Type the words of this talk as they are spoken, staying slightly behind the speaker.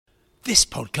This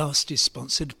podcast is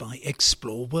sponsored by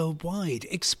Explore Worldwide.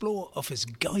 Explore offers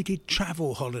guided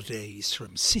travel holidays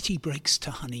from city breaks to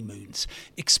honeymoons.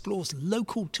 Explore's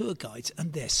local tour guides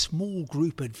and their small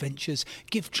group adventures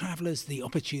give travellers the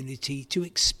opportunity to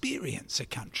experience a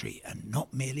country and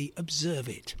not merely observe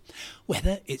it.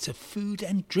 Whether it's a food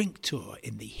and drink tour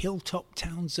in the hilltop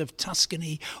towns of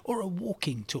Tuscany or a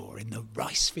walking tour in the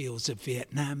rice fields of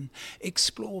Vietnam,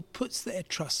 Explore puts their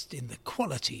trust in the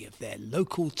quality of their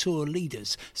local tour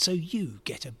leaders so you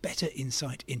get a better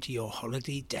insight into your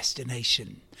holiday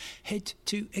destination. Head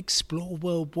to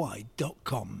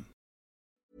exploreworldwide.com.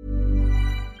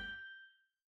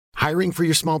 Hiring for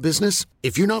your small business?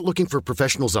 If you're not looking for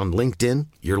professionals on LinkedIn,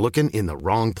 you're looking in the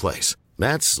wrong place.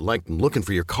 That's like looking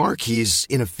for your car keys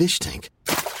in a fish tank.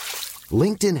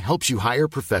 LinkedIn helps you hire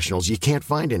professionals you can't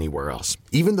find anywhere else,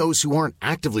 even those who aren't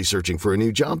actively searching for a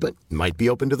new job but might be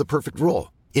open to the perfect role.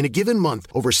 In a given month,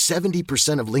 over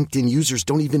 70% of LinkedIn users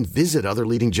don't even visit other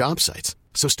leading job sites.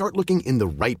 So start looking in the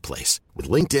right place. With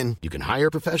LinkedIn, you can hire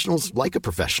professionals like a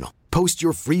professional. Post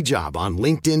your free job on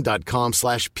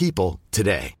linkedin.com/people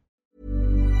today.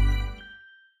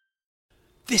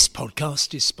 This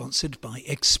podcast is sponsored by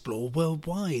Explore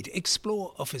Worldwide.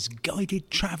 Explore offers guided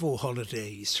travel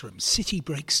holidays from city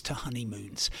breaks to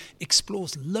honeymoons.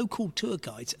 Explore's local tour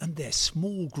guides and their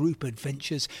small group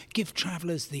adventures give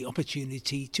travellers the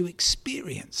opportunity to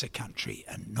experience a country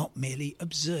and not merely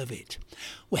observe it.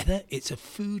 Whether it's a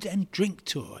food and drink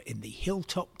tour in the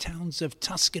hilltop towns of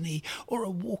Tuscany or a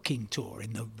walking tour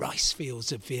in the rice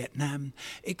fields of Vietnam,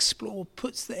 Explore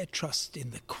puts their trust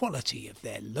in the quality of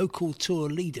their local tour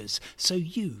leaders so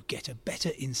you get a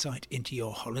better insight into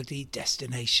your holiday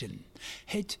destination.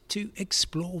 Head to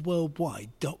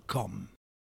exploreworldwide.com.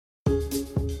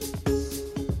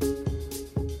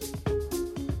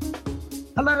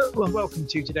 Hello and welcome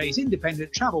to today's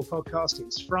Independent Travel Podcast.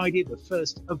 It's Friday the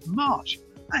 1st of March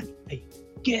and a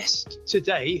guest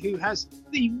today who has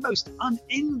the most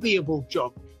unenviable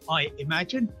job, I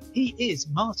imagine. He is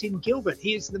Martin Gilbert.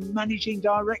 He is the Managing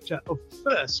Director of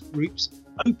First Group's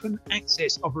Open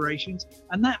Access Operations,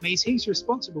 and that means he's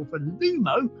responsible for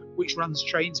Lumo, which runs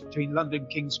trains between London,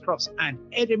 King's Cross and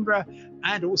Edinburgh,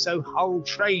 and also Hull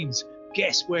Trains.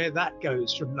 Guess where that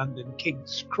goes from London,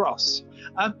 King's Cross.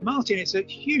 Martin, it's a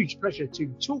huge pleasure to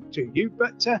talk to you,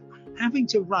 but having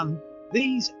to run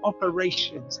these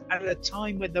operations at a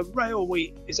time when the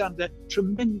railway is under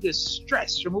tremendous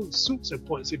stress from all sorts of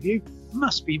points of view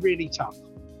must be really tough.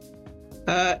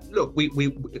 Look,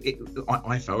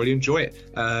 I thoroughly enjoy it.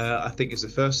 I think it's the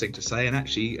first thing to say, and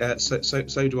actually,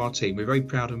 so do our team. We're very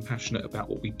proud and passionate about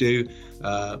what we do,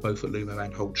 both at Lumo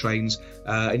and Hull Trains.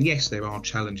 And yes, there are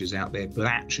challenges out there, but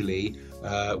actually,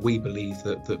 we believe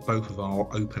that both of our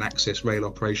open access rail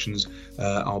operations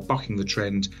are bucking the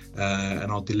trend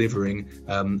and are delivering.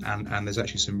 And there's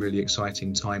actually some really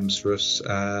exciting times for us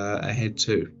ahead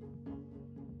too.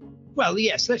 Well,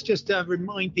 yes, let's just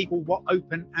remind people what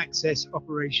open access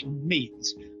operation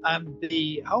means.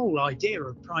 The whole idea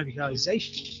of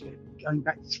privatisation going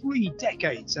back 3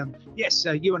 decades. Yes,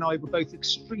 you and I were both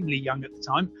extremely young at the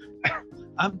time.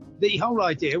 The whole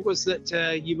idea was that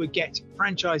you would get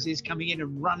franchises coming in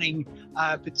and running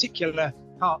particular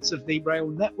parts of the rail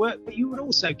network, but you would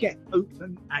also get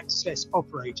open access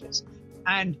operators.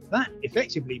 And that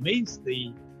effectively means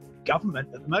the government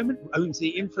at the moment owns the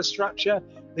infrastructure.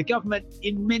 The government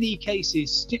in many cases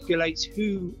stipulates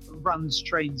who runs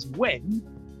trains when,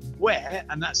 where,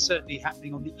 and that's certainly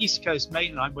happening on the East Coast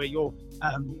Main Line where your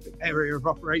area of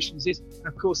operations is. And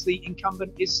of course the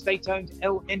incumbent is state-owned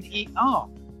LNER.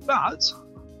 But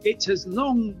it has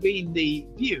long been the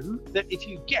view that if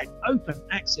you get open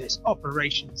access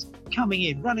operations coming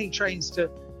in, running trains to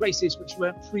places which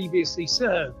weren't previously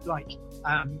served, like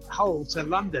Hull to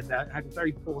London had a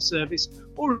very poor service,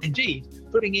 or indeed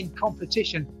putting in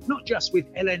competition not just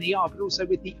with LNER but also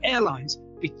with the airlines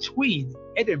between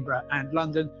Edinburgh and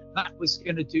London, that was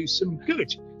going to do some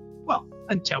good. Well,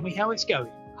 and tell me how it's going.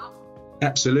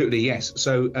 Absolutely, yes.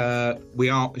 So we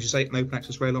are, as you say, an open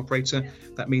access rail operator.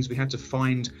 That means we had to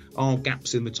find our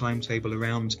gaps in the timetable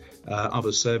around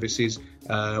other services.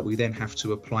 We then have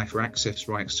to apply for access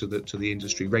rights to the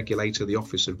industry regulator, the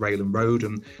Office of Rail and Road,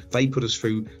 and they put us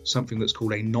through something that's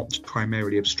called a not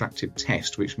primarily obstructive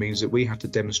test, which means that we have to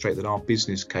demonstrate that our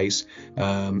business case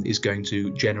is going to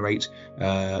generate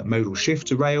modal shift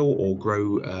to rail or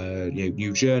grow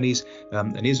new journeys,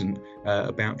 and isn't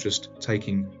about just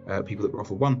taking people that were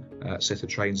off of one set of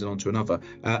trains and onto another.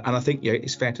 And I think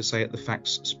it's fair to say that the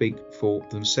facts speak for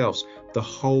themselves. The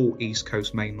whole East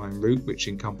Coast Main Line route, which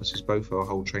encompasses both for our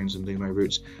Hull Trains and Lumo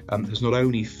routes, has not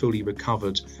only fully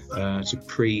recovered to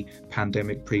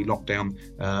pre-pandemic, pre-lockdown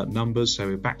numbers, so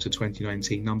we're back to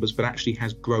 2019 numbers, but actually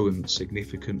has grown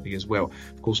significantly as well.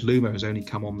 Of course, Lumo has only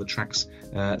come on the tracks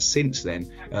since then,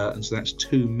 and so that's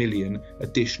 2 million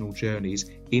additional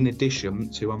journeys in addition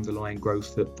to underlying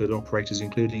growth that operators,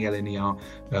 including LNER,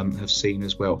 have seen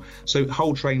as well. So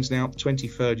Hull Trains now,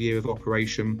 23rd year of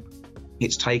operation.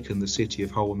 It's taken the city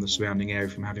of Hull and the surrounding area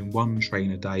from having 1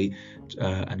 train a day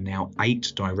and now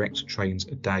 8 direct trains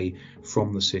a day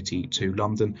from the city to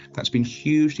London. That's been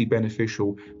hugely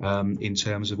beneficial in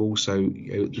terms of also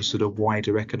the sort of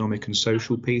wider economic and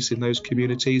social piece in those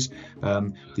communities.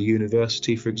 The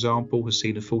university, for example, has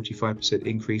seen a 45%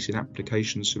 increase in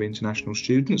applications from international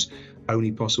students,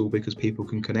 only possible because people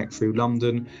can connect through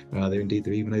London. They're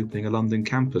even opening a London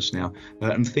campus now.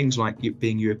 And things like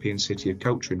being European City of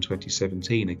Culture in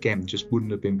 2017, again, just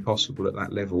wouldn't have been possible at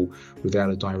that level without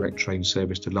a direct train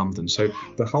service to London. So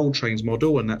the Hull Trains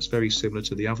model, and that's very similar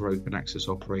to the other open access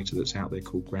operator that's out there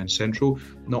called Grand Central,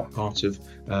 not part of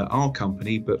our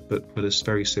company, but a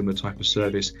very similar type of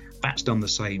service. That's done the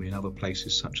same in other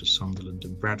places such as Sunderland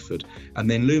and Bradford. And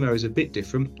then Lumo is a bit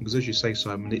different because, as you say,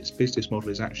 Simon, its business model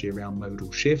is actually around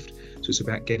modal shift. So it's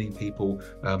about getting people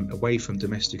away from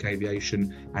domestic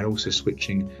aviation and also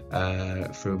switching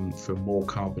from more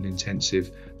carbon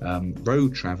intensive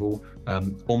road travel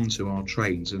onto our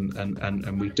trains,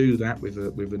 and we do that with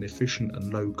an efficient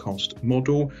and low cost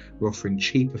model. We're offering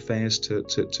cheaper fares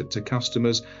to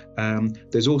customers.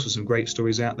 There's also some great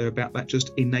stories out there about that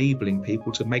just enabling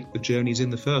people to make the journeys in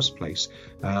the first place.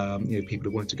 People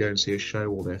who want to go and see a show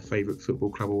or their favourite football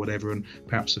club or whatever, and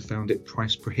perhaps have found it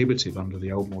price prohibitive under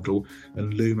the old model,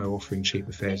 and Lumo offering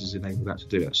cheaper fares has enabled that to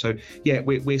do it. So yeah,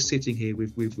 we're sitting here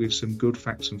with some good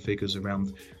facts and figures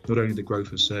around not only the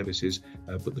growth of services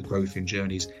but the growth in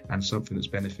journeys, and something that's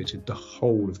benefited the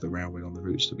whole of the railway on the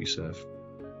routes that we serve.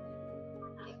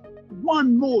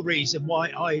 One more reason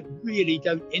why I really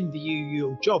don't envy you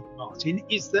your job, Martin,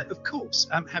 is that, of course,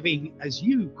 having, as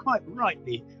you quite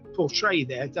rightly portray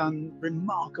there, done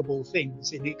remarkable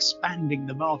things in expanding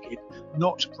the market,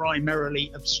 not primarily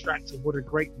abstracting what a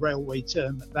great railway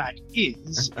term that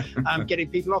is, getting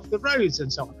people off the roads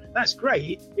and so on. That's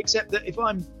great, except that if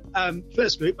I'm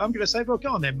First Group, I'm going to say, well, go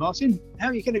on then, Martin, how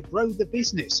are you going to grow the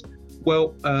business?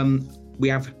 Well, we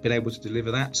have been able to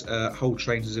deliver that. Hull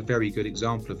Trains is a very good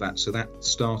example of that. So that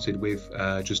started with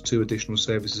just 2 additional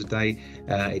services a day.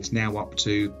 It's now up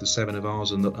to the 7 of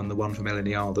ours and the one from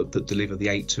LNER that deliver the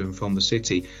 8 to and from the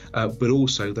city. But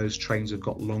also those trains have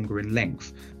got longer in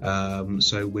length.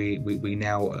 So we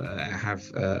now have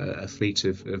a fleet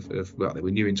of well, they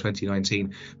were new in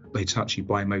 2019, Hitachi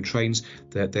Bimo trains.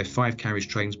 They're 5 carriage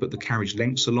trains, but the carriage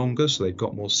lengths are longer, so they've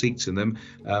got more seats in them.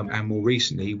 And more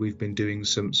recently, we've been doing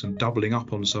some doubling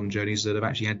up on some journeys that have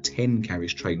actually had 10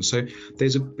 carriage trains. So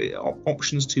there's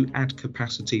options to add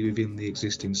capacity within the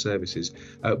existing services,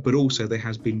 but also there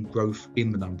has been growth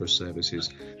in the number of services.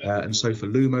 And so for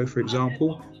Lumo, for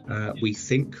example, we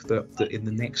think that in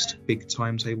the next big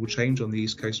timetable change on the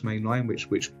East Coast Main Line,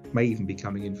 which may even be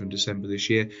coming in from December this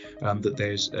year, that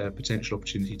there's a potential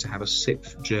opportunity to have a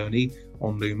 6th journey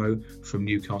on Lumo from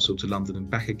Newcastle to London and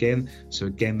back again. So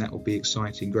again, that will be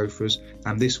exciting growth for us.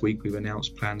 And this week we've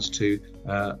announced plans to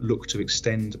look to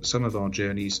extend some of our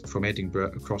journeys from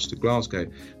Edinburgh across to Glasgow.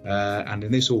 And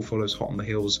then this all follows hot on the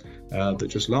heels that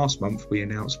just last month we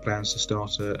announced plans to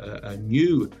start a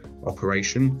new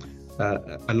operation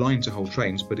aligned to Hull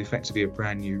Trains, but effectively a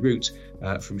brand new route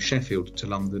from Sheffield to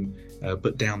London,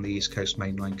 but down the East Coast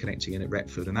Main Line connecting in at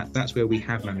Retford. And that's where we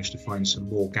have managed to find some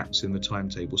more gaps in the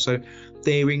timetable. So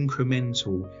they're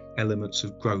incremental elements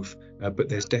of growth, but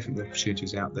there's definitely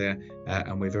opportunities out there,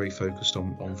 and we're very focused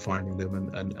on finding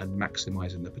them and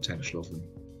maximising the potential of them.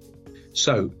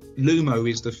 So Lumo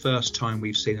is the first time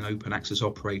we've seen an open access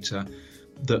operator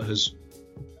that has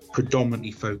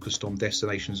predominantly focused on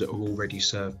destinations that are already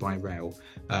served by rail,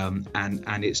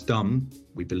 and it's done,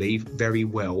 we believe, very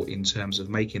well in terms of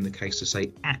making the case to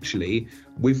say, actually,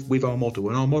 with our model,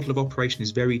 and our model of operation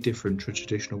is very different to a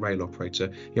traditional rail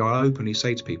operator. I openly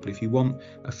say to people, if you want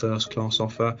a first class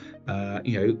offer,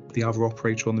 the other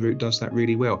operator on the route does that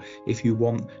really well. If you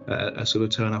want a sort of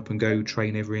turn up and go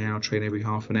train every hour, train every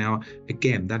half an hour,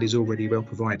 again, that is already well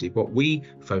provided. What we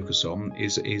focus on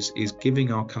is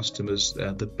giving our customers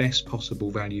the best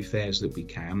possible value fares that we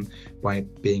can by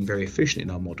being very efficient in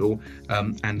our model,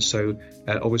 and so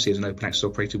Obviously, as an open access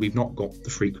operator, we've not got the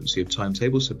frequency of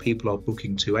timetables, so people are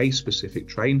booking to a specific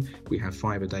train. We have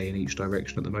 5 a day in each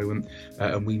direction at the moment,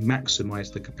 and we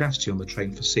maximise the capacity on the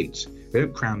train for seats. We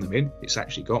don't cram them in. It's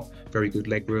actually got very good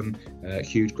legroom,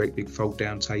 huge, great big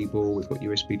fold-down table. We've got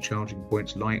USB charging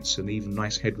points, lights, and even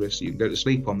nice headrests that you can go to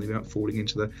sleep on without falling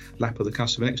into the lap of the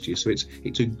customer next to you. So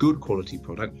it's a good quality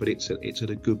product, but it's at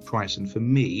a good price. And for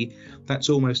me, that's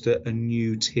almost a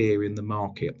new tier in the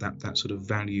market, that sort of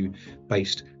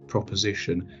value-based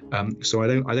proposition. So I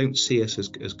don't see us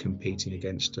as competing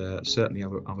against certainly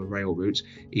other rail routes.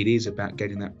 It is about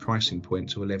getting that pricing point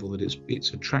to a level that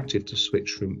it's attractive to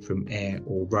switch from air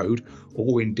or road,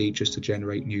 or indeed just to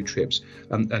generate new trips.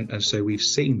 And so we've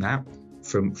seen that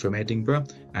from Edinburgh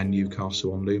and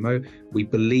Newcastle on Lumo. We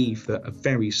believe that a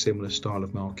very similar style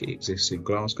of market exists in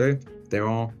Glasgow. There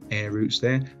are air routes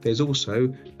there. There's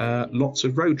also lots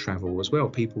of road travel as well.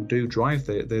 People do drive.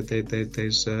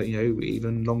 There's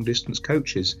even long distance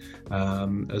coaches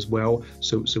as well.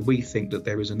 So we think that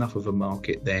there is enough of a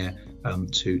market there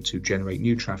to generate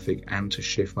new traffic and to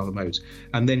shift other modes.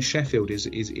 And then Sheffield is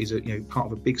a part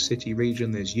of a big city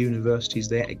region. There's universities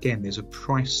there. Again, there's a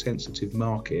price sensitive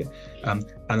market and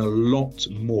a lot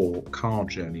more car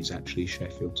journeys actually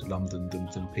Sheffield to London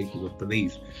than people would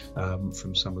believe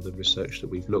from some of the research that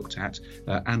we've looked at,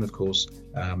 and of course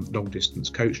long distance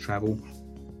coach travel,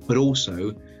 but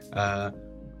also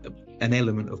an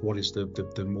element of what is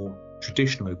the more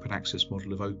traditional open access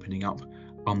model of opening up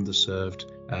underserved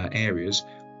areas.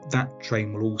 That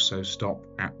train will also stop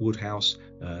at Woodhouse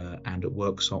and at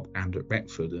Worksop and at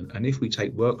Retford. And if we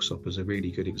take Worksop as a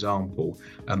really good example,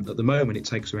 at the moment it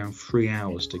takes around 3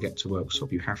 hours to get to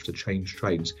Worksop. You have to change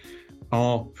trains.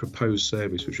 Our proposed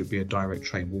service, which would be a direct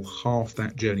train, will halve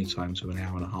that journey time to an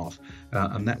hour and a half,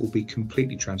 and that will be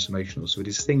completely transformational. So it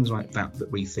is things like that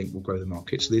we think will grow the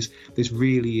market. So this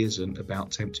really isn't about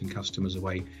tempting customers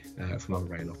away from other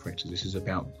rail operators. This is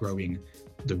about growing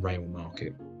the rail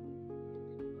market.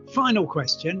 Final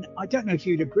question. I don't know if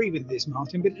you'd agree with this,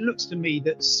 Martin, but it looks to me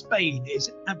that Spain is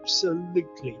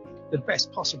absolutely the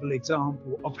best possible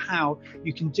example of how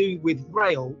you can do with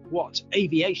rail what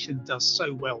aviation does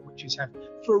so well, which is have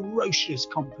ferocious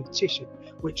competition,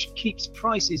 which keeps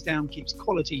prices down, keeps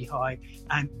quality high,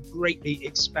 and greatly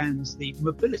expands the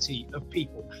mobility of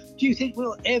people. Do you think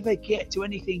we'll ever get to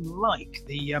anything like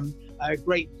the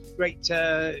great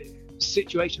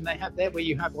situation they have there, where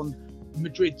you have on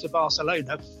Madrid to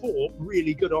Barcelona 4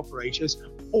 really good operators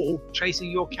all chasing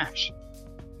your cash?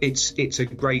 It's a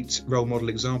great role model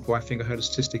example. I think I heard a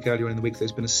statistic earlier in the week.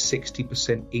 There's been a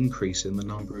 60% increase in the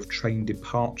number of train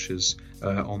departures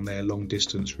on their long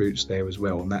distance routes there as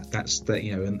well, and that's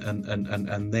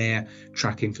and their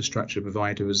track infrastructure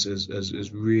provider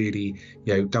has really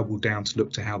doubled down to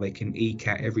look to how they can eke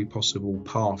out every possible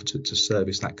path to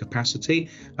service that capacity.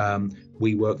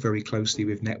 We work very closely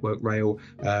with Network Rail,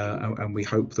 and we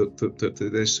hope that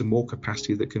there's some more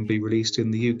capacity that can be released in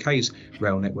the UK's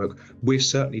rail network. We're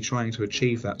certainly trying to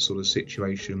achieve that sort of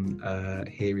situation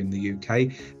here in the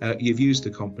UK. You've used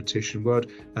the competition word.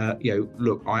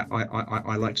 Look,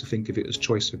 I like to think of it as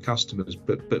choice for customers,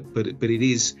 but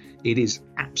it is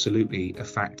absolutely a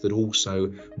fact that also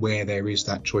where there is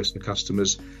that choice for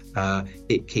customers,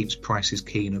 it keeps prices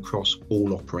keen across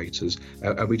all operators.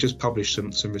 And we just published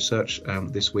some research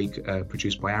this week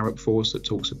produced by Arup Force that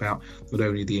talks about not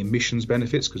only the emissions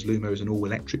benefits, because Lumo is an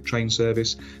all-electric train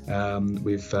service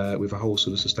with a whole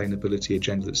sort of sustainability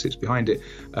agenda that sits behind it,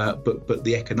 but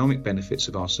the economic benefits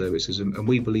of our services. And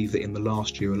we believe that in the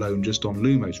last year alone, just on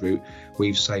Lumo's route,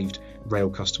 we've saved rail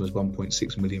customers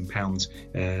 £1.6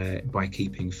 million by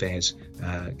keeping fares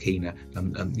keener.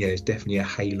 And there's definitely a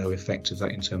halo effect of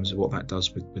that in terms of what that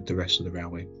does with the rest of the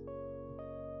railway.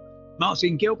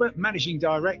 Martin Gilbert, Managing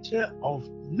Director of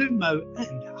Lumo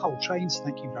and Hull Trains,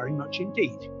 thank you very much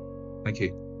indeed. Thank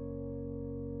you.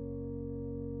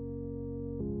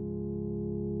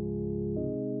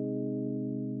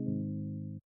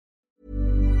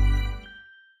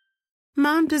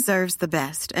 Mom deserves the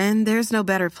best, and there's no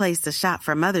better place to shop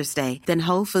for Mother's Day than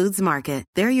Whole Foods Market.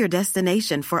 They're your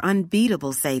destination for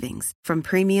unbeatable savings, from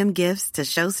premium gifts to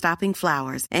show-stopping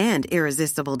flowers and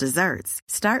irresistible desserts.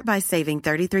 Start by saving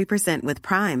 33% with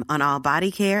Prime on all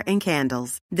body care and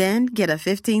candles. Then get a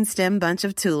 15-stem bunch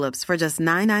of tulips for just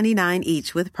 $9.99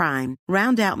 each with Prime.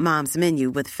 Round out Mom's menu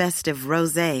with festive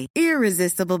rosé,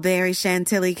 irresistible berry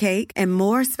chantilly cake, and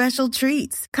more special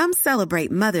treats. Come celebrate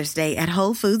Mother's Day at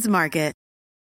Whole Foods Market.